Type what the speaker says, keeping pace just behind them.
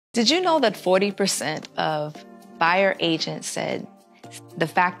Did you know that 40% of buyer agents said the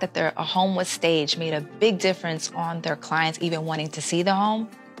fact that a home was staged made a big difference on their clients even wanting to see the home?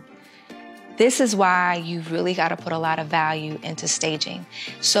 This is why you've really got to put a lot of value into staging.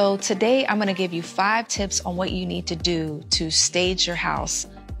 So today I'm going to give you 5 tips on what you need to do to stage your house,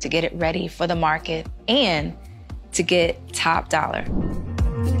 to get it ready for the market, and to get top dollar.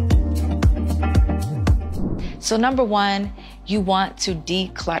 So number 1, you want to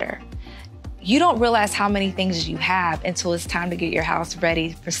declutter. You don't realize how many things you have until it's time to get your house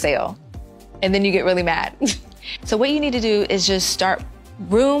ready for sale. And then you get really mad. So what you need to do is just start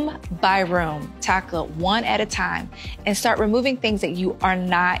room by room, tackle it one at a time, and start removing things that you are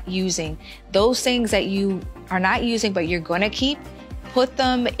not using. Those things that you are not using but you're gonna keep, put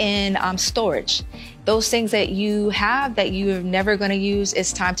them in storage. Those things that you have that you're never gonna use,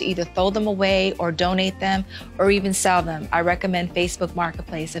 it's time to either throw them away or donate them or even sell them. I recommend Facebook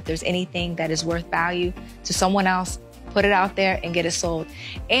Marketplace. If there's anything that is worth value to someone else, put it out there and get it sold.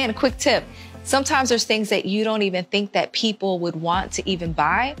 And a quick tip, sometimes there's things that you don't even think that people would want to even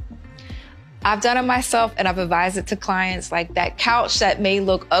buy. I've done it myself and I've advised it to clients, like that couch that may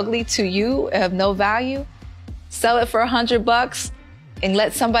look ugly to you, have no value, sell it for $100 and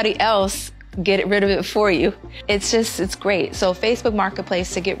let somebody else get rid of it for you. It's great. So Facebook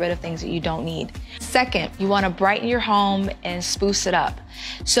Marketplace to get rid of things that you don't need. Second, you want to brighten your home and spruce it up.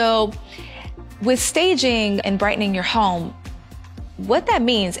 So with staging and brightening your home, what that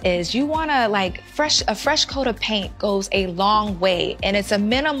means is you want to a fresh coat of paint goes a long way, and it's a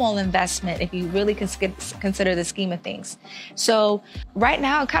minimal investment if you really consider the scheme of things. So right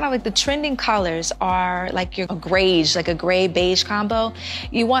now, kind of like the trending colors are like your grayish, like a gray beige combo.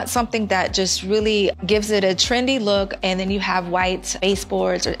 You want something that just really gives it a trendy look, and then you have white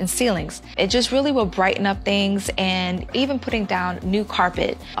baseboards and ceilings. It just really will brighten up things, and even putting down new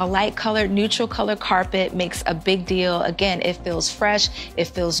carpet. A light colored, neutral color carpet makes a big deal. Again, it feels fresh, it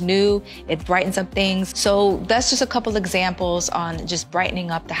feels new, it brightens up things. So that's just a couple examples on just brightening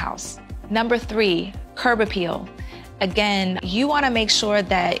up the house. Number 3, curb appeal. Again, you want to make sure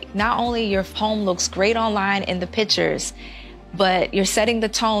that not only your home looks great online in the pictures, but you're setting the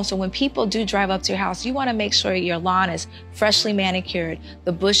tone. So when people do drive up to your house, you want to make sure your lawn is freshly manicured,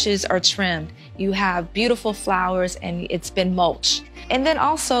 the bushes are trimmed, you have beautiful flowers, and it's been mulched. And then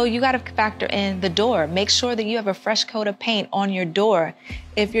also you got to factor in the door. Make sure that you have a fresh coat of paint on your door.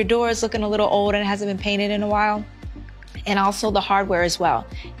 If your door is looking a little old and hasn't been painted in a while, and also the hardware as well.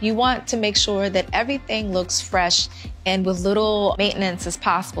 You want to make sure that everything looks fresh and with little maintenance as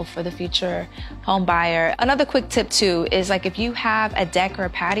possible for the future home buyer. Another quick tip too is if you have a deck or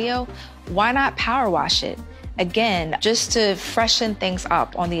a patio, why not power wash it? Again, just to freshen things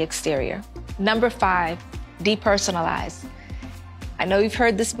up on the exterior. Number 5, depersonalize. I know you've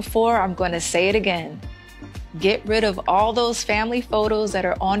heard this before, I'm going to say it again. Get rid of all those family photos that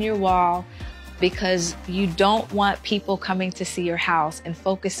are on your wall, because you don't want people coming to see your house and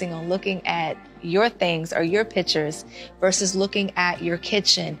focusing on looking at your things or your pictures versus looking at your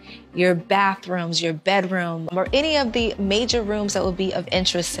kitchen, your bathrooms, your bedroom, or any of the major rooms that will be of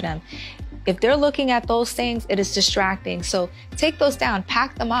interest to them. If they're looking at those things, it is distracting. So take those down,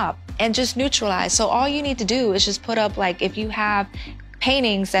 pack them up, and just neutralize. So all you need to do is just put up, if you have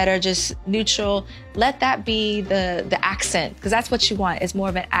paintings that are just neutral, let that be the accent, because that's what you want, is more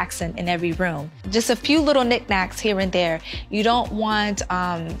of an accent in every room. Just a few little knickknacks here and there. You don't want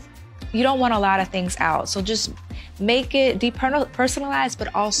a lot of things out. So just make it depersonalized,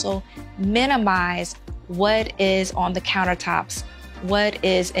 but also minimize what is on the countertops, what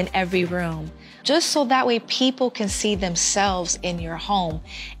is in every room, just so that way people can see themselves in your home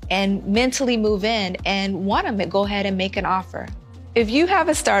and mentally move in and want to go ahead and make an offer. If you have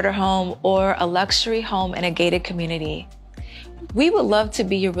a starter home or a luxury home in a gated community, we would love to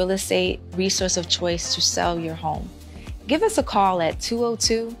be your real estate resource of choice to sell your home. Give us a call at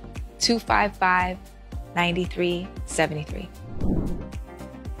 202-255-9373.